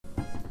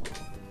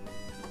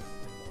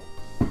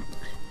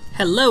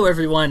Hello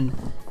everyone,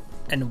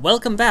 and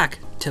welcome back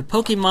to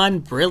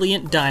Pokemon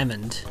Brilliant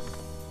Diamond.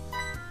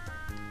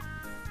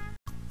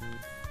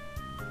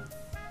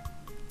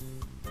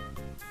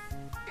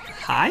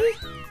 Hi?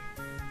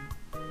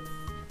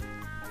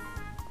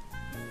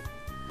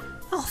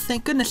 Oh,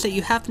 thank goodness that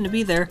you happened to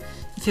be there.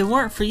 If it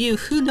weren't for you,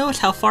 who knows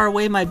how far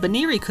away my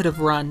Baniri could have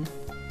run.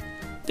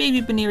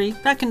 Baby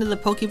Baniri, back into the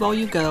Pokeball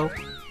you go.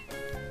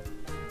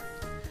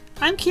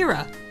 I'm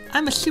Kira.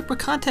 I'm a Super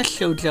Contest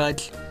Show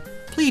judge.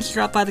 Please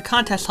drop by the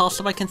contest hall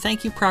so I can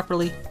thank you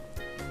properly.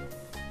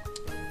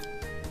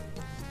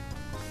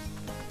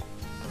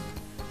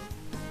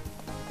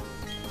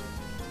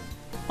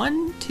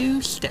 1,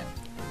 2 step.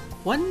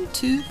 1,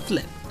 2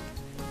 flip.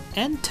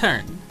 And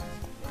turn.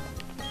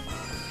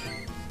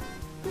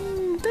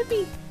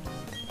 Baby.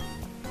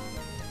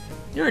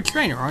 You're a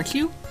trainer, aren't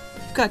you?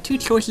 You've got two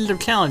choices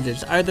of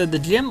challenges, either the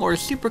gym or a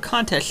Super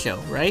Contest Show,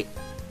 right?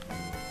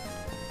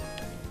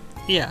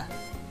 Yeah.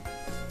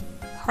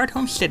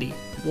 Hearthome City.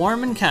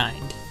 Warm and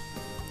kind.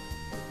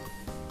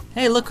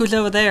 Hey, look who's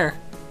over there.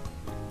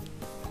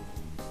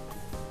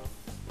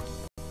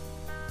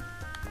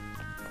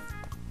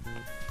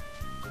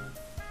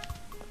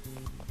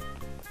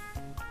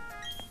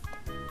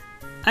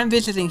 I'm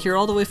visiting here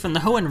all the way from the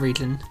Hoenn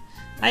region.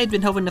 I had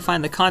been hoping to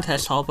find the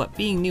contest hall, but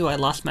being new I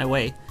lost my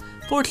way.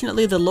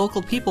 Fortunately, the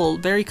local people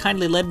very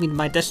kindly led me to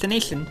my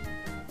destination.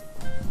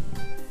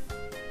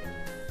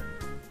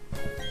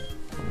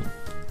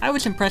 I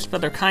was impressed by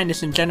their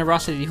kindness and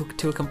generosity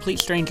to a complete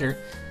stranger.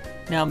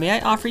 Now, may I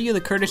offer you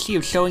the courtesy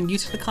of showing you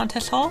to the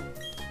contest hall?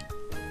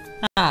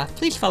 Ah,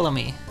 please follow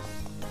me.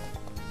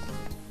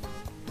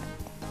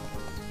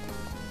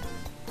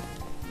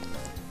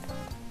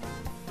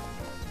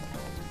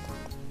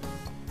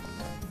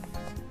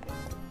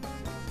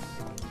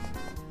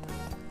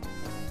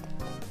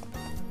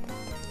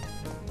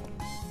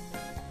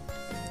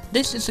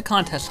 This is the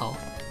contest hall.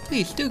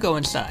 Please do go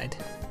inside.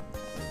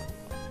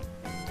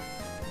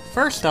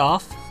 First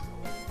off,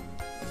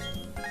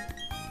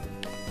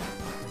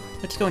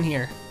 let's go in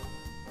here.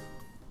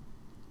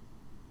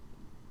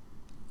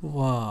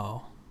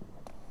 Whoa.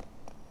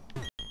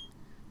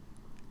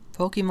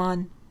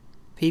 Pokemon,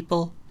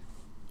 people,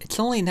 it's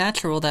only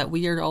natural that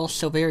we are all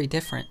so very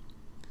different.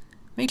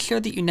 Make sure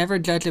that you never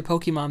judge a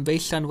Pokemon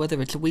based on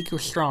whether it's weak or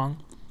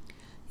strong.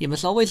 You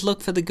must always look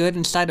for the good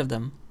inside of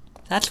them.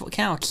 That's what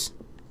counts.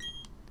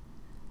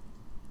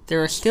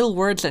 There are still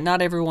words that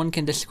not everyone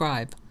can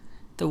describe.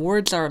 The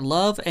words are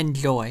love and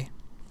joy.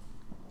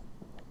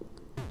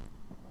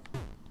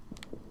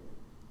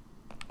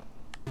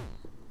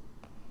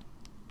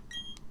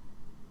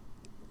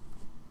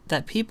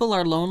 That people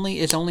are lonely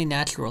is only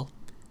natural.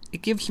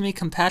 It gives me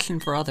compassion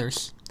for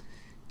others.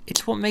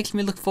 It's what makes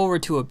me look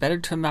forward to a better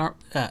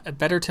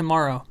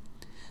tomorrow.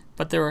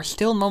 But there are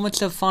still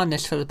moments of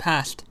fondness for the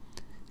past.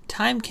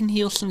 Time can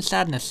heal some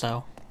sadness,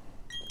 though.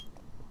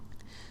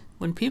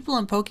 When people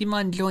and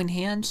Pokemon join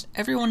hands,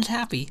 everyone's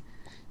happy.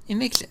 It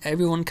makes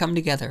everyone come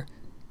together.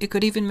 It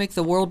could even make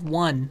the world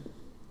one.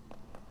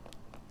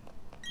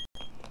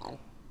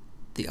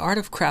 The art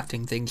of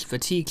crafting things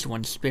fatigues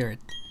one's spirit.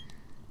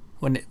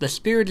 When the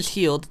spirit is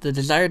healed, the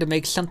desire to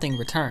make something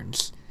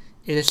returns.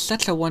 It is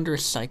such a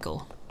wondrous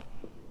cycle.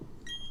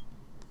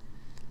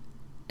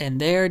 And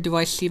there do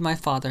I see my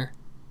father,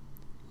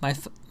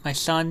 my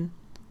son,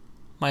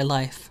 my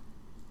life.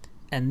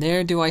 And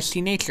there do I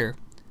see nature,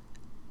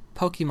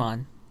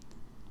 Pokemon,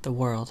 the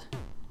world.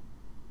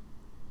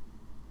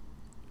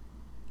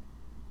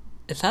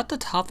 Is that the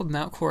top of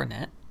Mount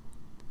Coronet?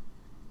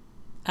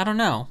 I don't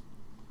know.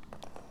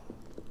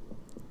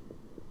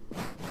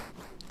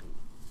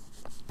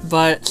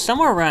 But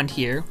somewhere around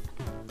here,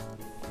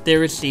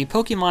 there is the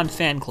Pokemon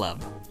Fan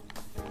Club.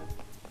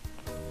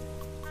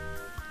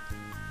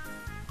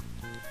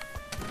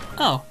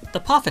 Oh,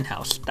 the Poffin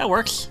House. That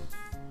works.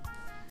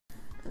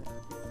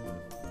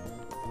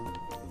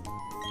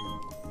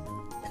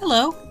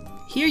 Hello.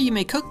 Here you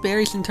may cook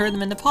berries and turn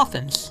them into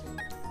Poffins.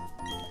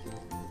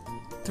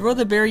 Throw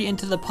the berry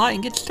into the pot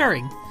and get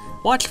stirring.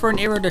 Watch for an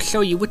arrow to show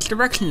you which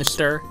direction to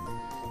stir.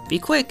 Be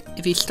quick,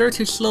 if you stir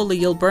too slowly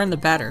you'll burn the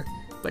batter.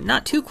 But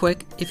not too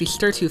quick, if you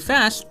stir too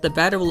fast, the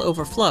batter will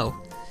overflow.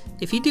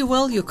 If you do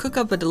well, you'll cook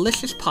up a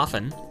delicious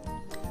Poffin.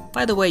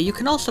 By the way, you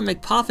can also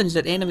make Poffins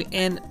at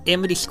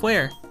Amity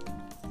Square.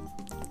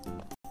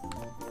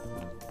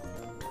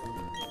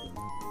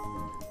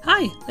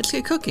 Hi, let's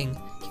get cooking.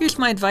 Here's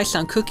my advice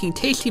on cooking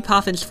tasty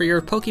Poffins for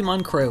your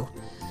Pokemon crew.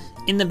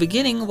 In the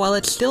beginning, while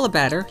it's still a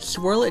batter,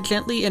 swirl it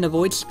gently and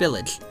avoid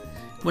spillage.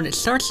 When it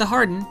starts to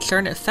harden,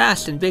 churn it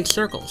fast in big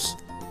circles.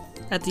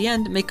 At the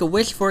end, make a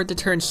wish for it to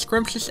turn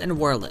scrumptious and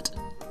whirl it.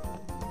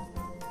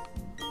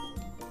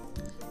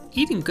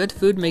 Eating good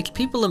food makes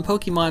people and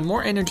Pokemon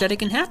more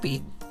energetic and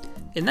happy.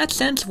 In that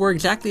sense, we're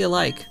exactly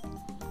alike.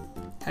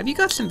 Have you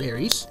got some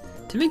berries?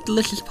 To make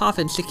delicious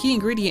Poffins, the key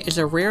ingredient is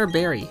a rare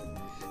berry.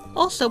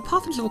 Also,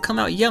 Poffins will come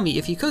out yummy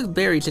if you cook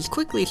berries as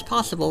quickly as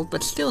possible,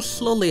 but still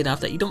slowly enough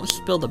that you don't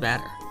spill the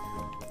batter.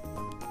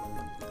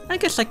 I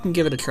guess I can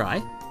give it a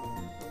try.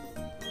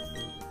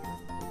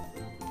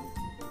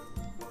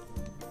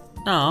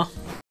 Aw.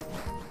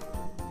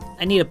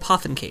 I need a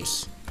Poffin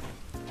case.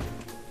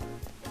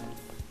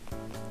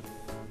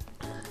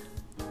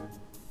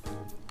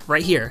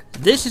 Right here.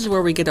 This is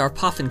where we get our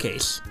Poffin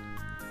case.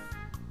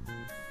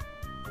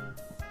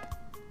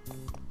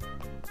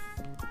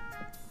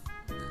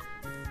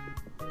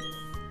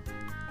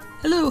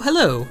 Hello,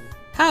 hello.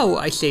 How,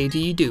 I say, do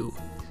you do?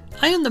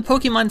 I am the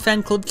Pokemon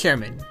Fan Club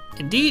Chairman.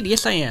 Indeed,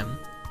 yes I am.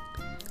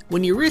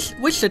 When you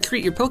wish to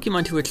treat your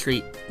Pokemon to a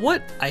treat,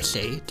 what, I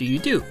say, do you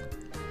do?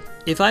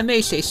 If I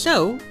may say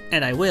so,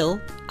 and I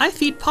will, I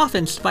feed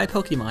Poffins to my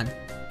Pokemon.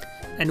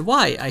 And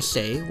why, I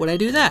say, would I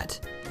do that?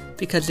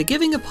 Because the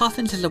giving of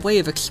Poffins is a way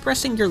of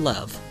expressing your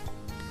love.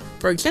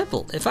 For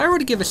example, if I were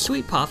to give a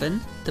sweet Poffin,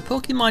 the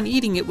Pokemon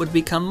eating it would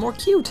become more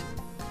cute.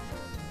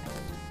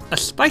 A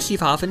spicy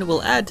Poffin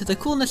will add to the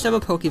coolness of a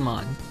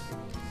Pokemon.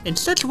 In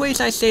such ways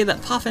I say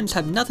that Poffins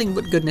have nothing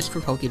but goodness for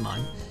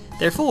Pokemon.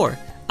 Therefore,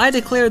 I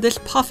declare this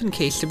Poffin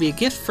case to be a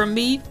gift from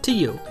me to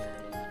you.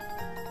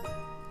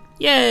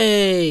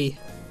 Yay!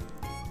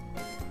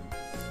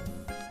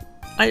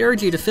 I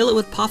urge you to fill it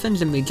with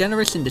Poffins and be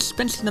generous in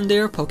dispensing them to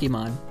your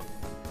Pokemon.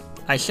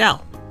 I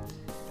shall.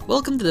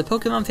 Welcome to the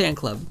Pokemon Fan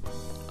Club.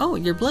 Oh,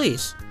 you're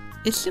Blaze.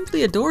 It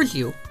simply adores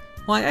you.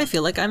 Why, I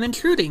feel like I'm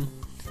intruding.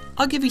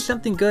 I'll give you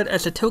something good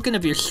as a token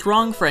of your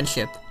strong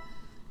friendship.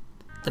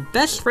 The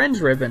Best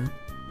Friends ribbon.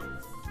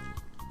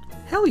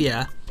 Hell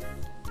yeah.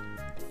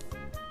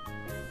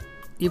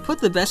 You put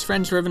the Best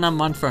Friends ribbon on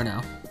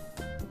Monferno.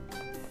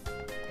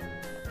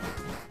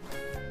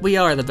 We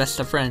are the best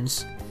of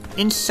friends.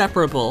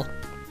 Inseparable.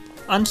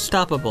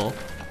 Unstoppable.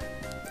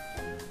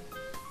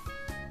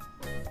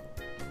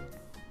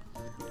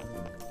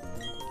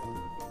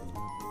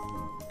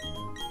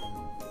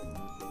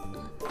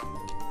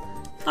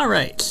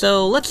 Alright,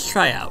 so let's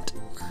try out.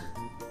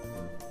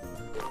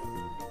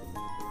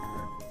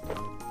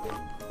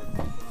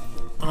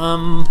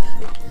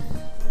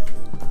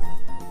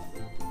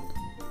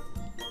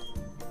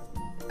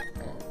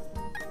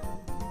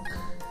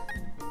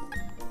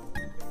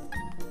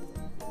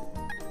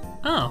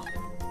 Oh.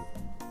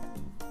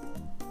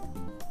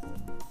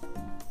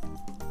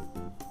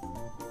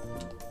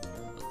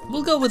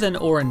 We'll go with an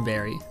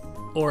Oranberry,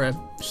 or a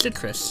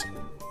citrus.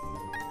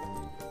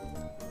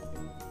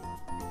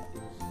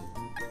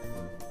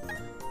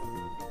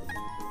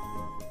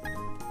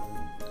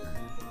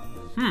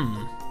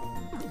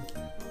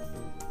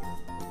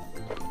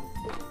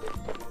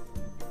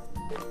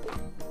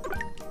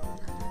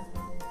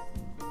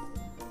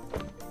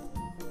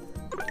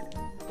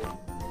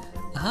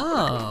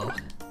 Oh.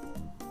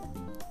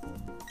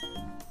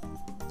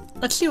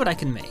 Let's see what I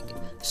can make.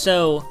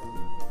 So,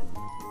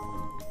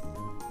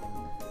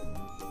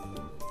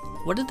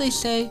 what did they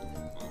say?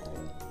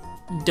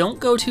 Don't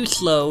go too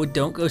slow,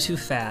 don't go too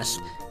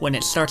fast. When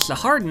it starts to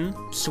harden,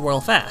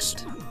 swirl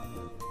fast.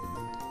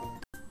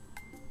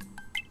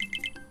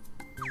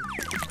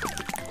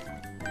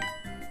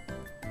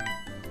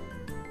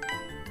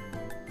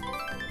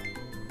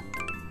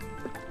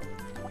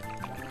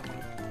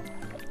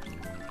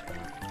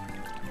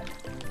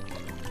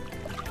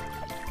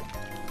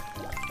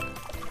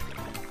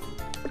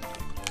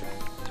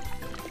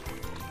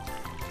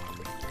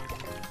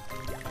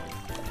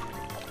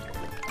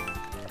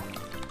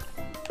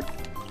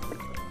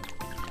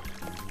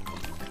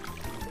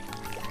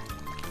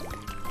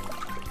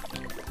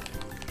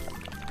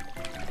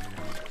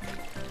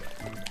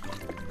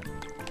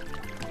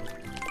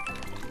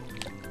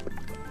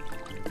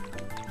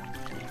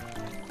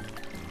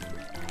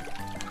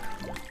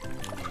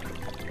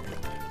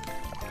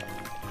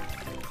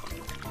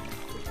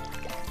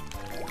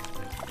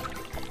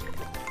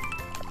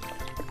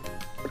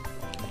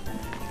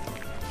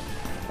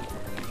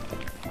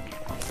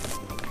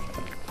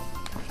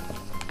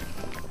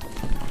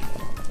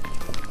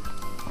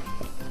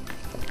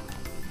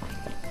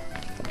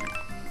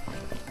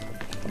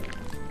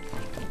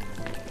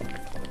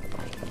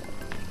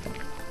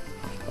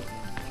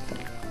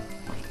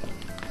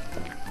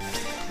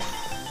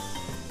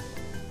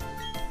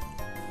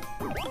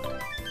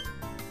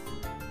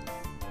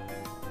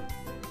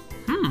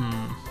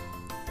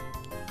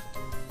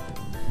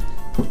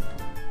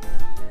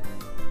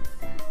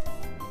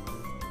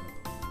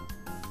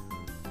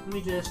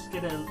 Let me just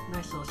get a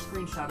nice little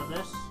screenshot of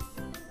this.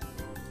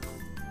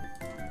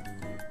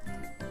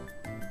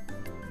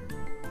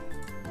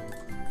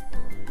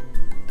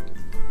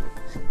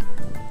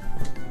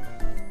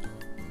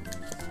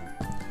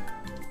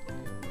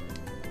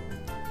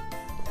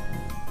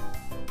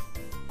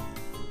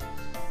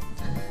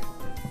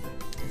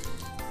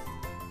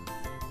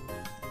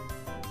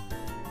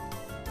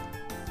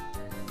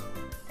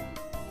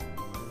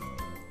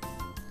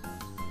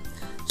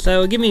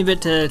 So give me a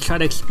bit to try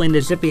to explain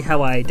to Zippy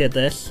how I did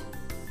this.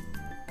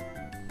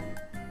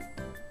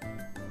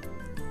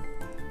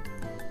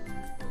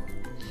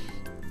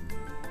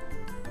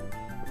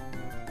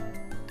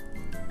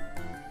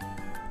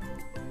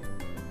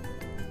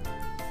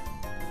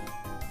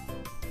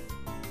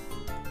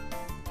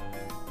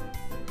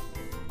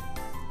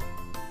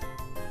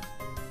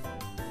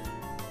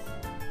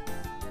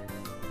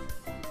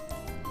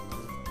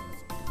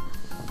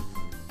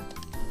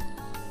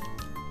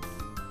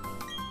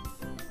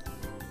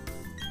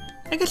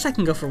 I guess I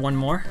can go for one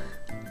more.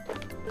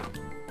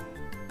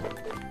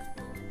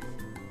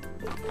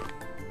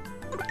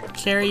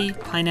 Cherry,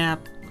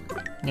 pineapple,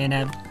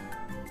 nanab,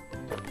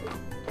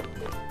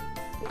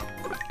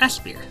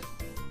 Aspir.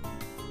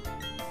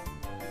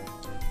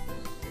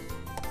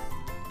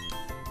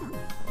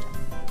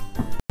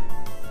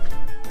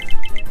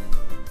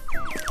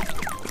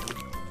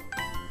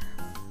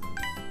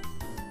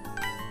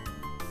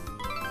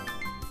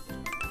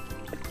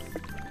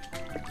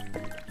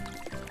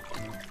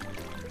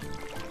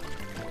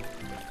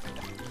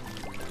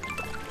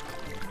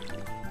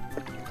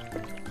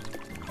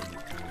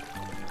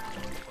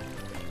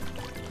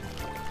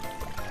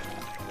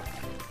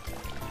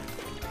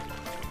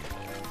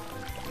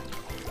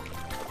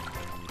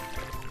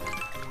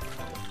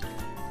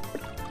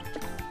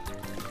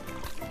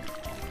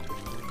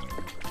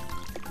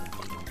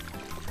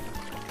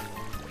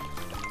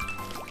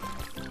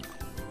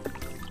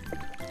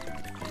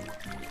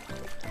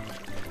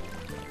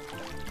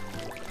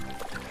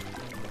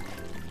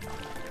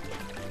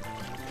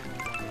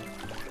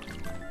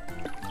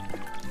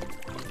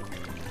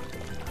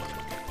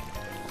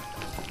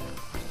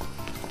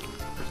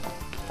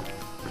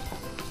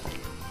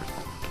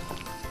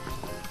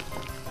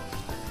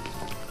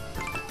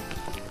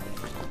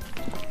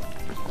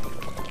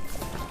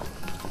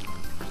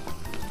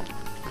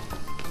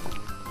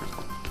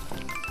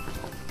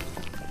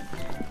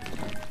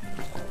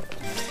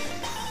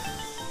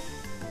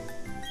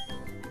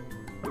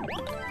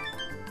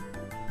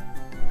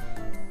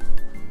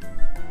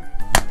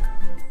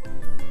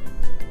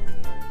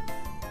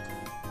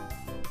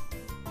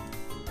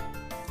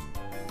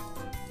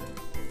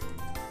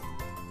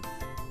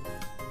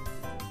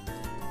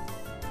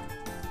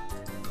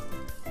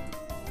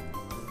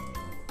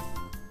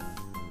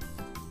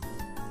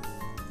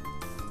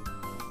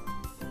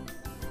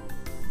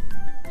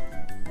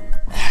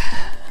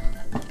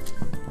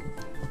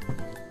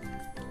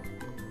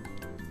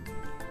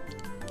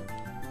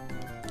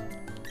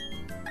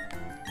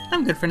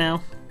 I'm good for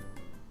now.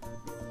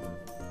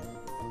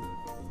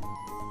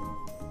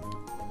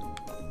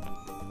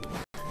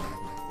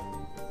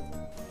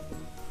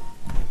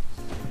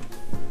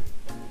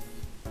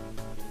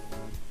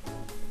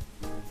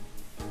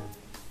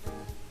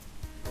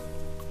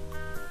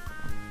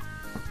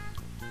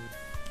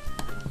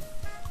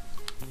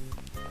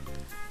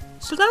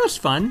 So that was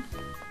fun.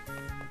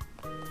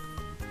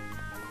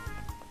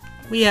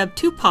 We have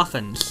 2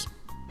 Poffins.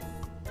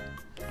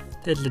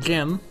 There's the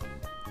gym.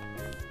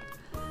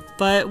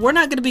 But we're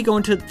not going to be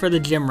going for the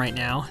gym right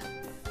now.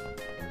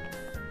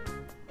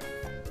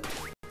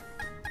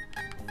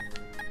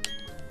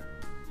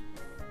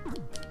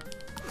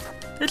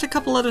 There's a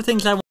couple other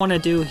things I want to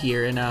do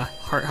here in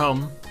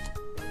Hearthome.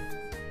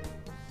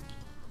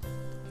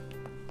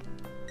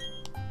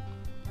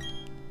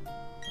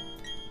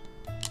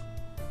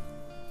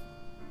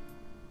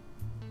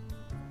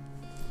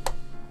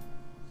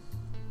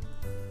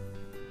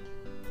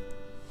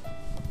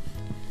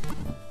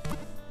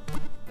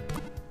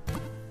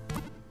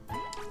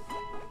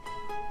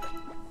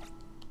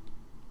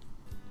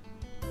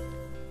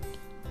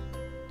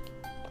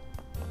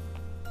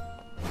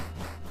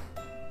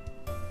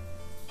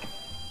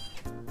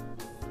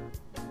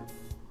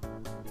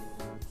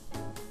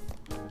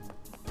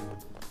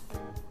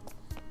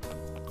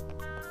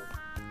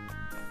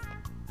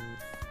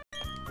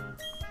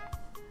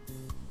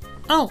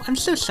 Oh, I'm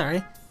so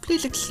sorry.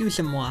 Please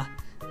excuse-moi.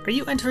 Are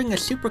you entering a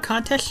super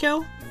contest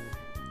show?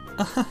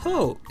 Oh ho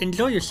ho,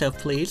 enjoy yourself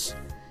please.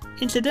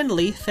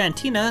 Incidentally,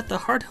 Fantina, the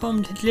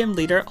Hearthome gym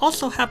leader,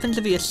 also happens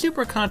to be a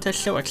super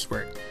contest show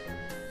expert.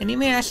 And you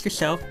may ask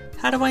yourself,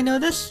 how do I know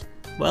this?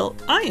 Well,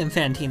 I am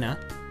Fantina.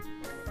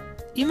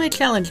 You may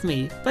challenge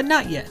me, but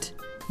not yet.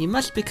 You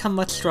must become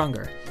much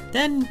stronger.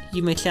 Then,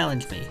 you may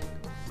challenge me.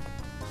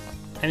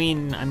 I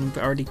mean, I'm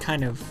already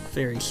kind of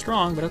very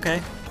strong, but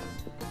okay.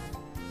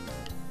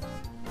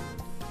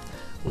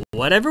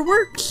 Whatever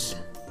works!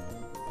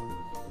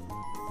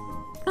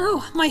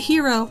 Oh, my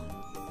hero!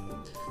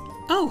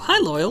 Oh, hi,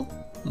 Loyal.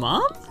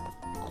 Mom?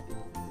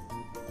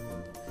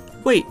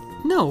 Wait,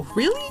 no,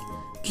 really?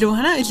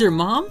 Johanna is your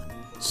mom?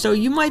 So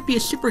you might be a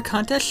super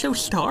contest show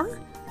star?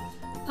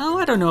 Oh,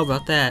 I don't know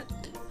about that.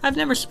 I've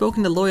never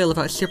spoken to Loyal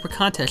about super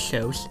contest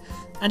shows.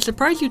 I'm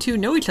surprised you two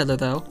know each other,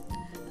 though.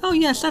 Oh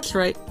yes, that's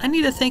right. I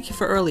need to thank you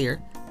for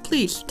earlier.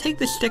 Please, take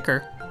this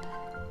sticker.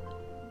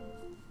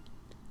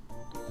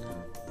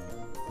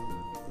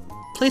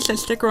 Place that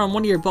sticker on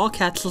one of your ball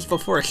capsules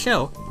before a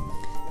show.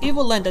 It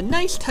will lend a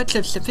nice touch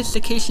of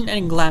sophistication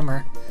and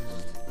glamour.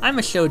 I'm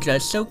a show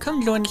judge, so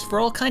come join us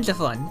for all kinds of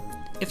fun.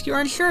 If you're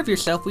unsure of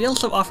yourself, we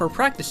also offer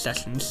practice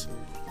sessions.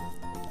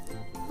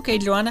 Okay,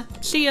 Joanna,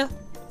 see ya!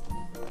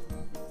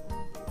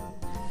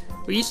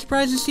 Were you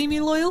surprised to see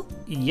me, Loyal?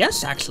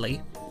 Yes,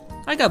 actually.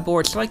 I got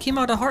bored, so I came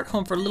out to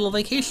Hearthome for a little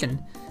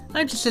vacation.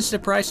 I'm just as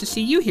surprised to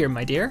see you here,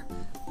 my dear.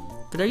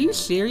 But are you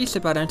serious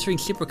about entering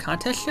super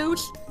contest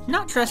shows?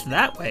 Not dressed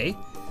that way.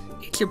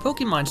 It's your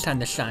Pokemon's time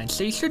to shine,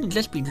 so you shouldn't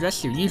just be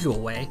dressed your usual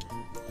way.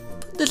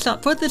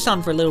 Put this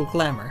on for a little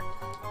glamour.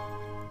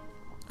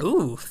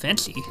 Ooh,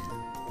 fancy.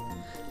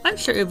 I'm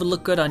sure it would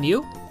look good on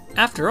you.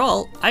 After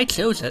all, I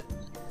chose it.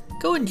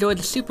 Go enjoy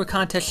the Super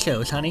Contest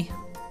shows, honey.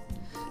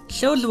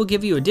 Shows will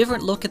give you a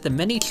different look at the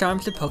many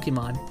charms of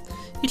Pokemon.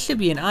 It should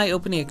be an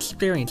eye-opening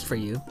experience for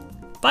you.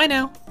 Bye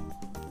now!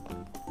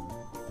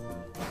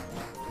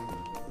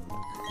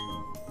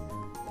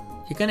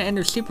 You're gonna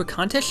enter Super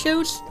Contest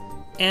shows?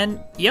 And,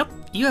 yep,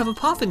 you have a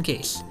Poffin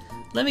case.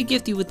 Let me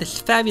gift you with this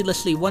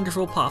fabulously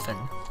wonderful Poffin.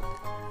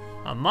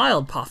 A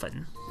mild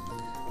Poffin.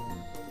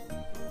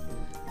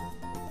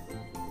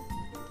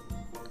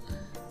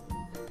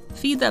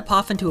 Feed that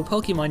Poffin to a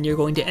Pokemon you're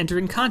going to enter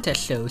in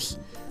contest shows.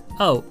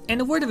 Oh,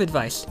 and a word of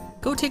advice,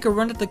 go take a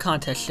run at the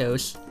contest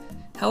shows.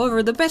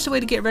 However, the best way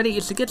to get ready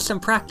is to get some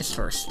practice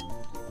first.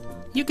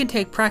 You can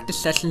take practice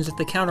sessions at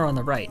the counter on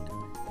the right.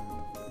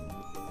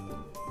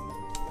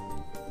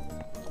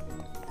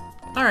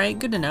 Alright,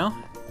 good to know.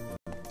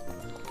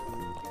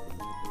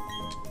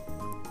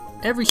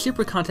 Every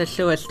Super Contest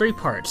show has 3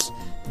 parts: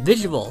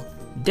 visual,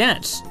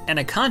 dance, and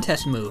a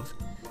contest move.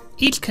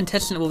 Each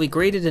contestant will be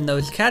graded in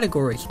those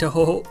categories to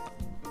ho.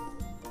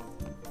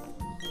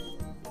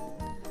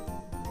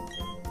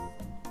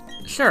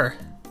 Sure.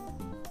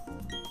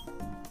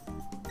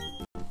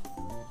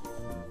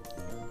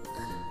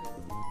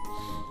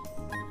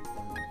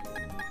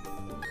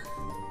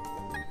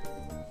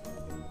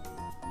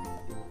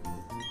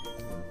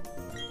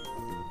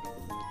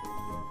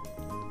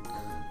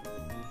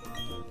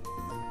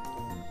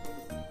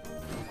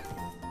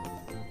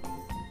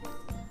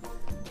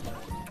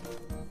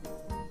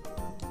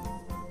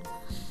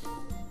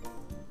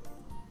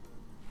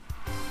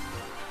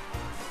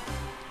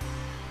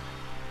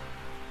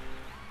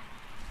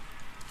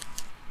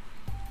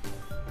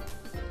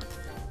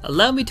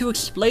 Allow me to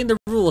explain the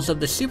rules of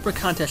the Super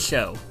Contest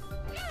Show.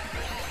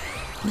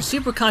 The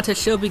Super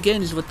Contest Show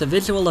begins with the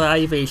visual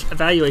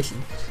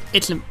evaluation.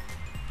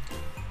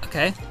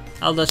 Okay,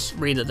 I'll just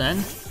read it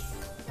then.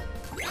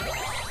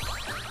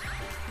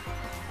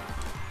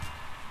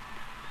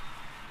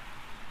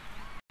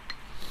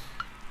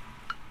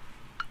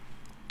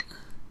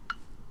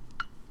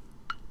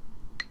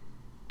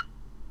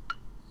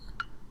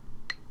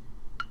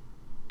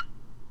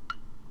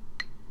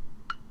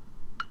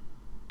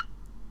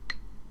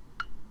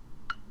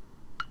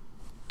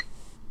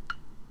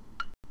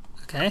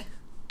 Okay.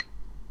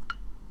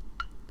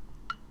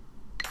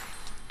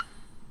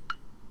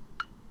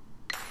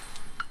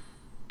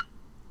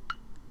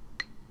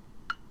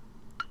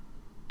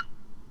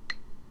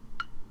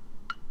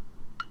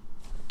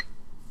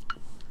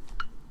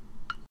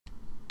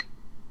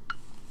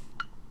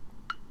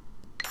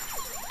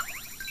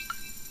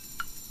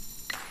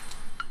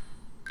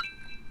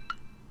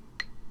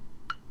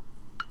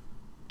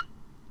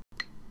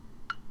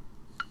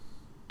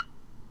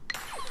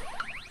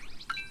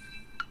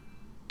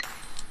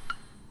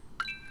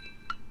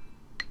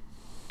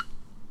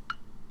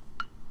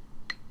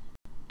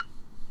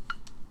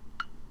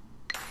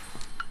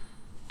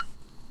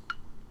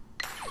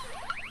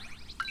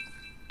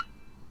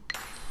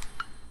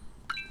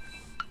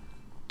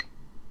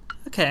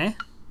 Okay.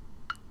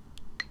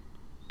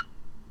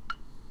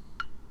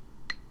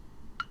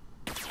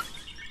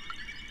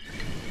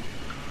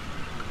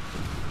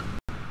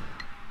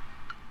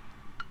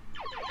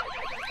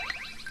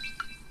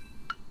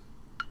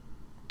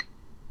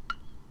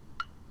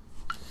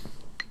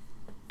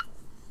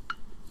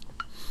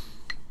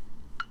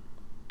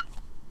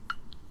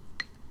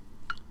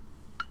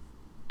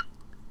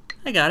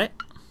 I got it.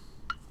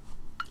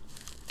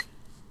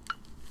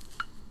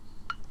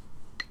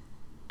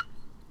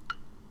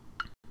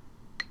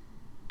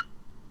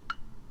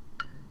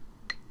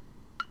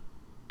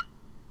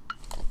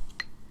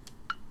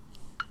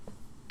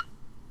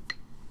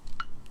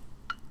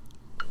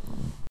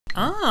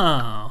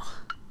 Oh.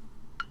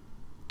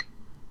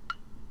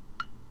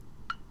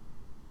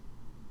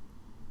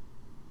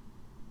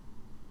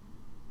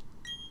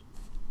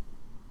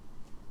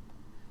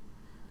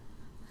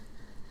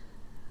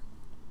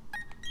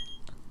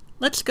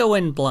 Let's go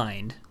in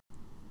blind.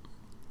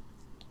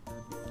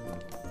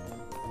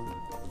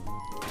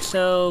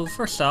 So,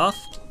 first off,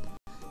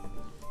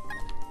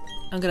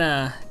 I'm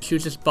gonna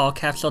choose this ball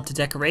capsule to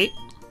decorate.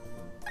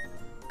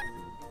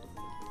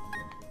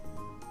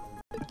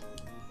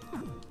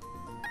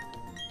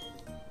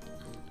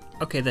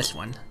 Okay, this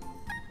one.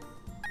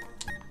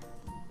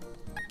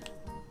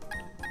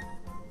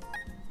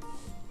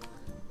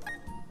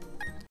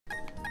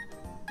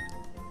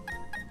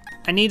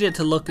 I need it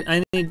to look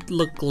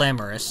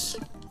glamorous.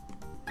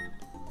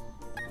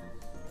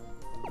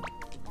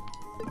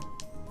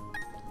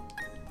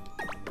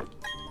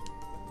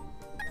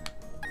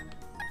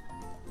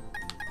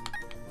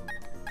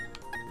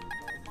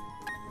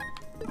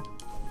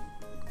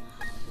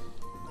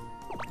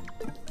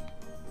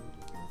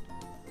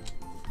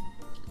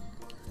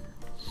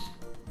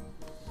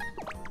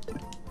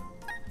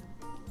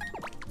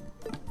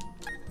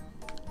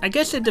 I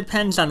guess it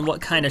depends on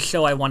what kind of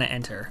show I want to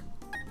enter.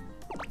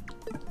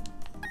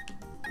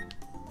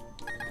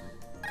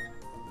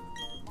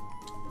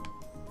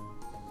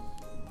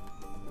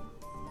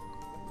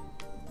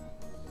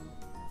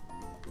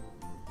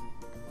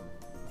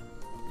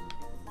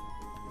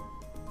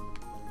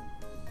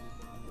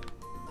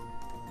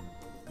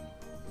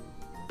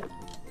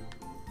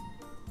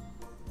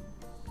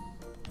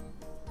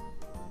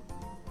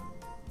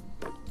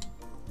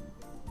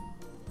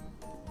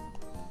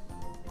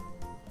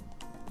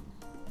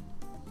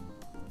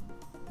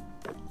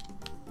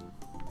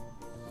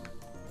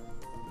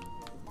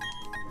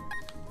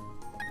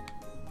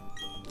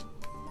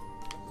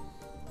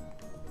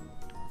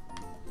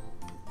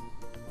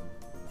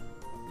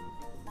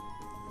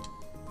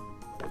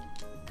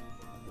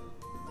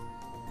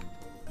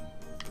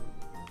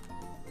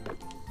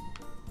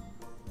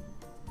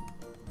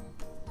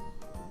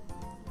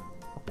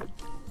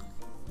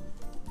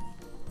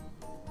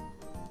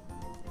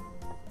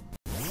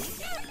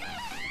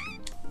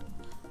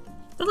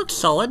 That looks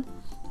solid.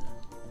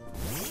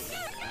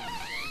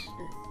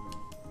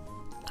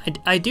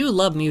 I do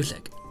love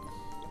music.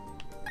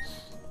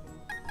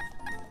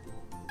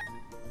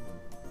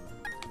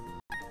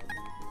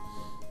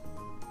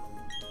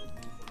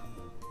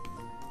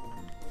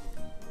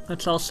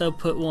 Let's also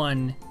put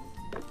one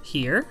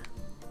here.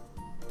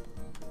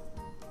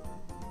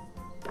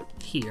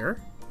 Here.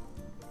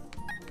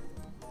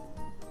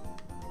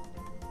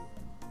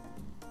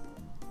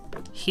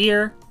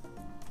 Here.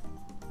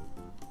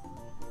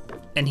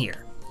 And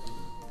here.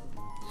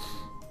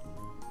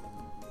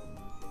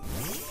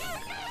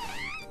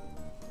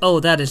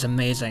 Oh, that is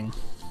amazing.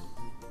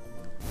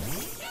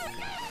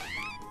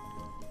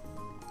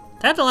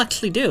 That'll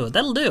actually do.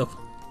 That'll do.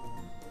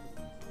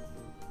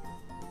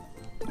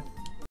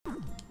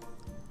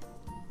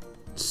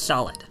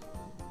 Solid.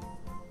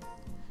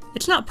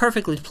 It's not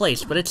perfectly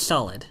placed, but it's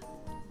solid.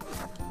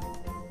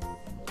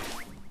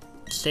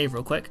 Save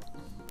real quick.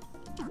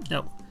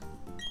 Nope.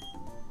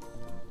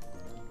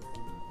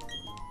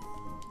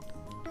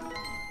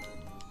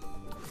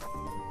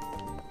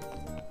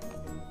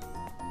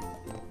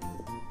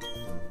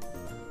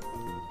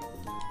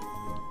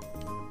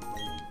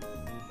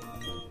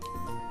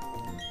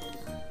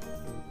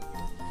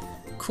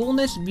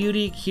 Coolness,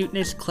 beauty,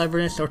 cuteness,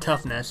 cleverness, or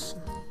toughness?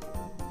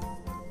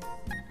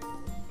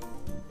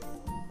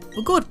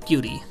 We'll go with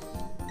beauty.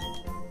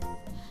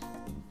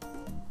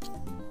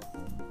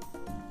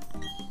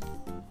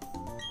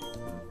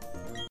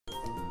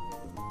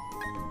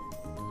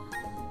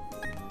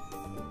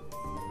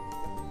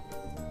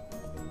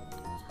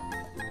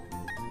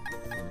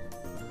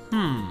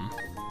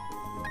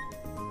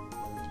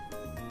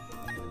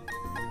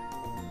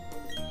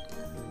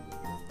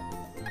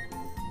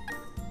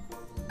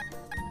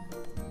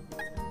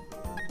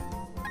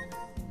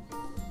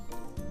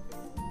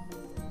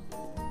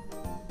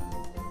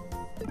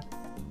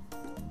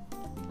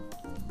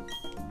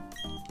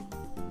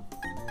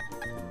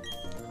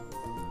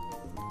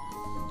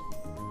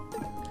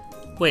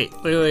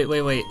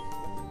 Wait.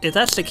 If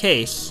that's the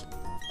case,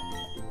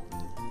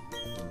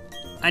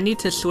 I need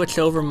to switch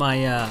over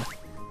my,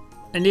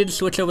 I need to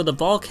switch over the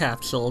ball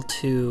capsule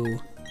to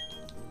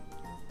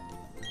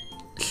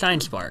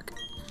Shine Spark.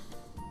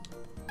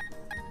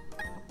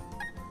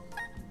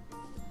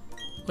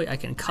 Wait, I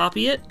can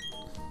copy it?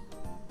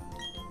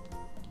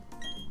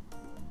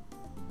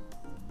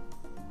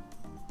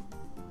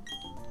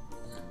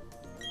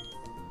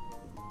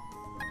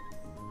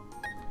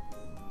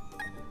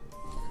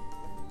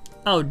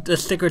 Oh, the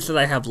stickers that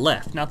I have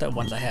left, not the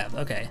ones I have.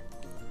 Okay.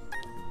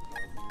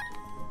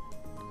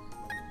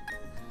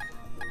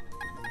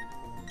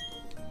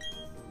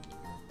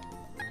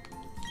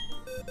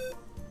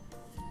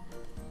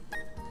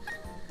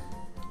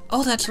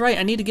 Oh, that's right.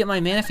 I need to get my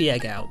Manaphy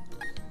egg out.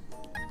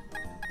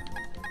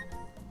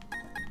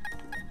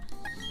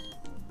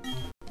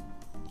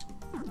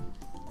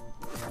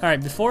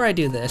 Alright, before I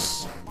do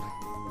this...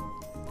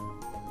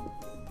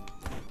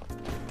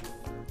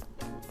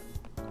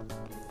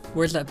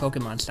 Where's that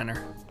Pokemon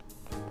Center?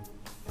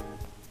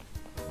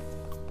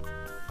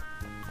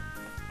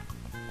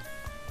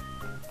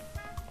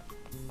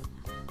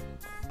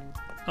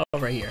 Oh,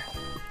 right here.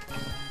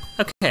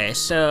 Okay,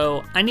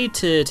 so I need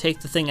to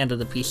take the thing out of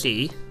the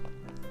PC.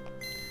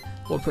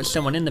 Or put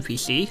someone in the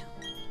PC.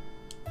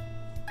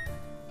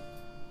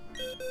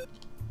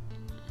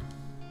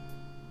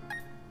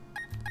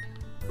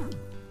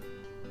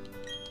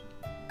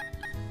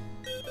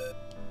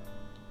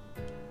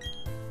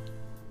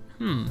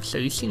 So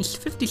you've seen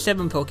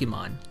 57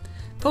 Pokemon.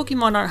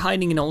 Pokemon aren't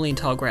hiding only in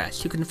tall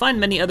grass. You can find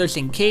many others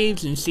in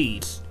caves and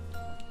seas.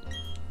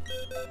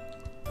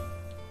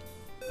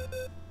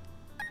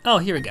 Oh,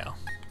 here we go.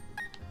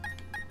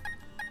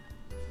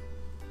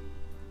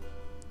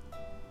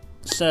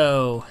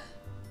 So...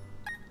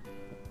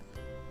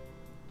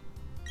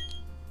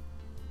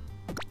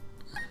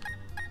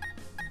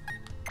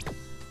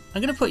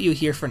 I'm gonna put you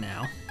here for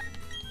now.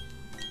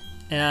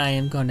 And I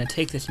am gonna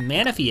take this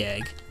Manaphy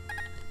egg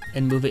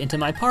and move it into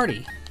my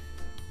party.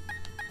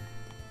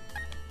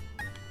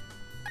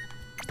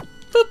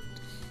 Boop!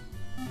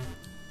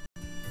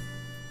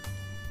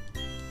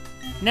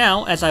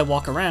 Now, as I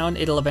walk around,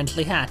 it'll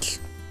eventually hatch.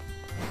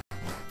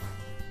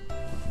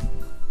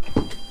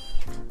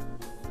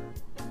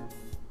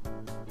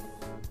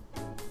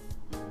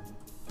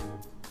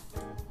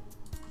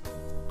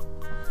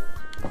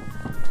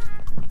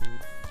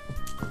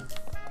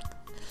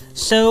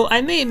 So,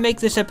 I may make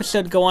this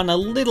episode go on a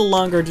little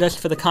longer just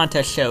for the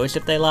contest shows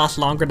if they last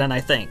longer than I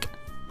think.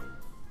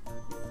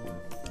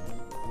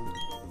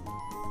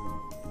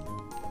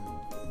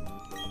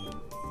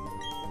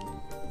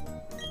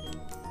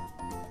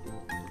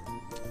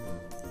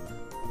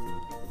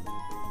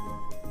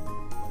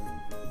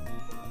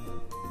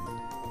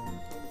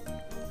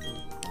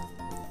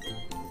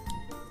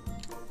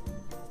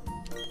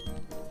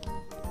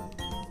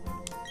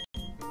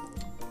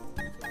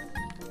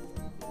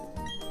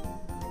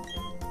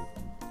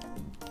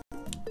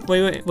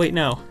 Wait,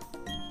 no.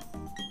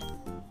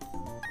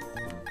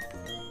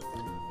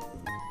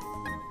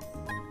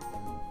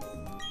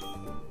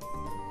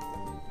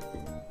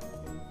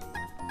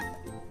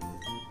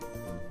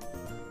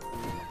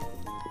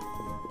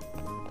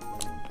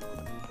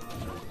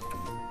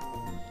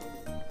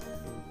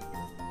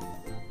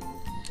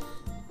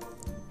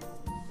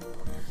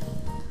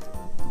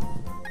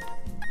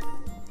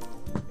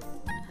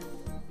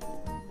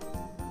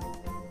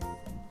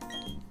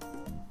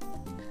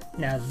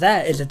 Now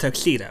that is a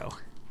tuxedo.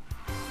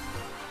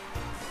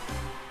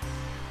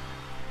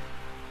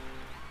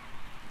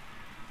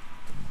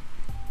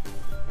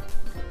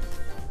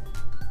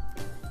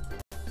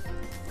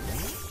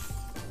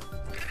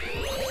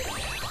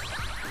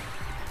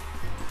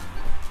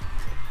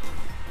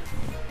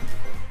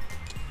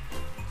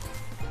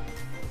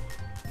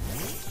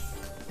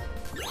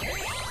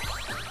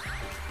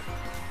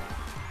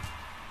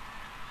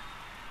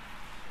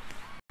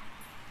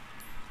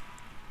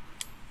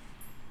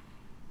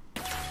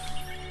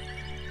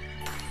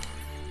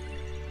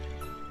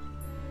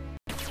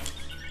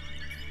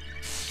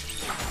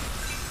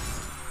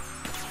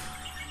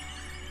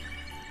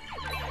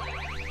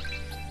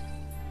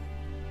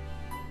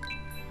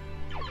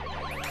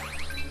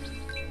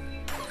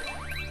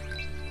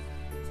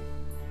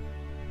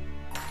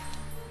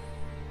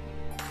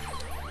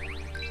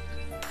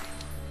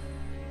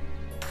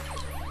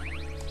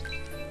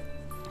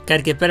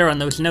 Gotta get better on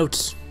those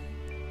notes.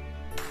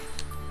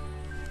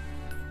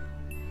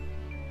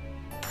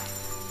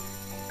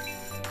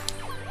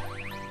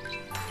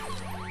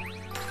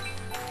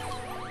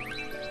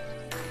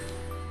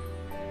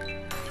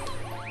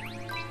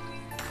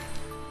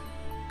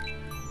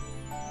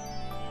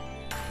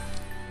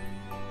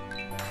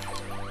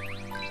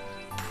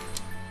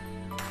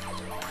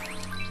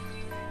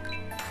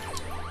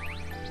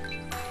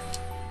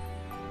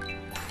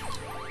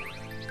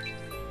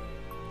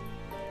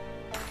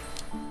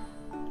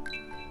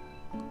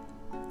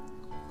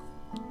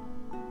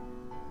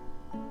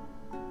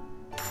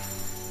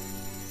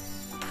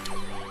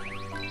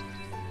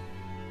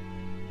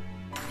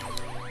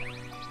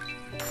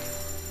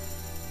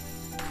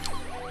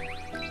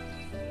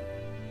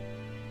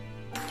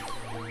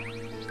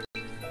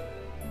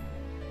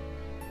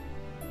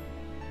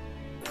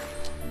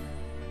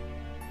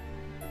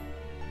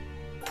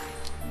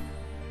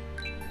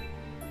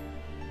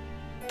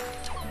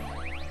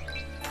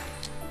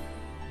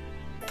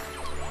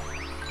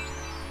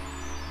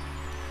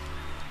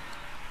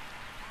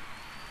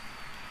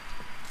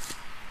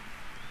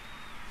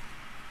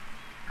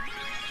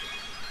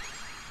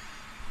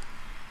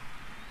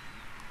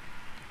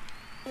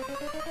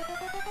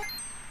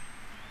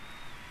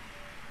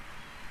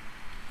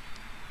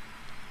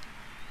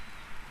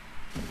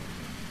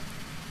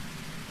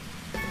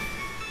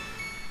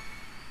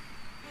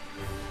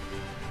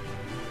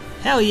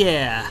 Hell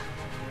yeah!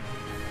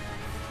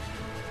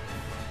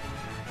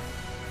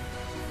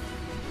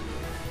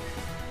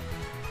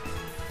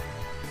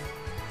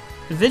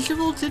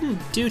 Visual didn't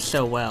do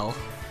so well.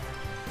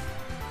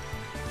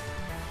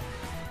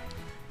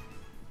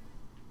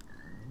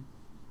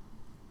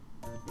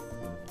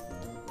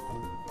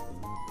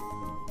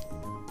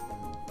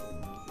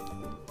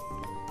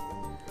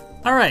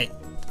 Alright,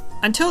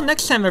 until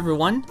next time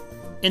everyone,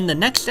 in the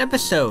next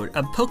episode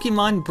of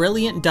Pokemon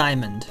Brilliant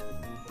Diamond.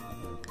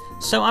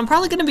 So I'm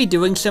probably going to be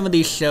doing some of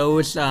these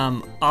shows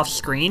off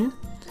screen,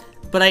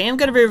 but I am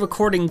going to be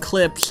recording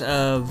clips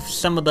of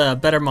some of the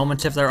better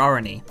moments if there are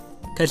any.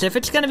 Because if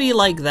it's going to be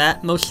like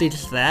that, mostly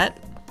just that,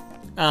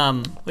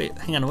 wait,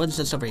 hang on, what is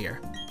this over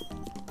here?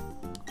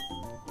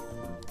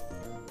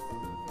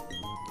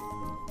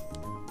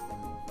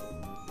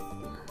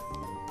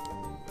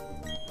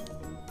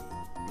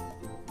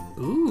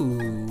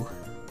 Ooh.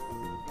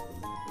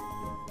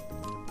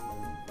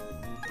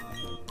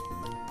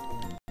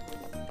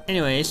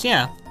 Anyways,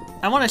 yeah,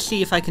 I want to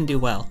see if I can do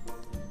well.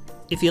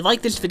 If you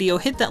like this video,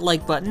 hit that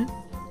like button.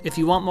 If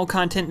you want more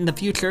content in the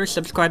future,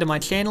 subscribe to my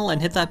channel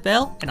and hit that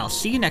bell, and I'll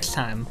see you next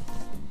time.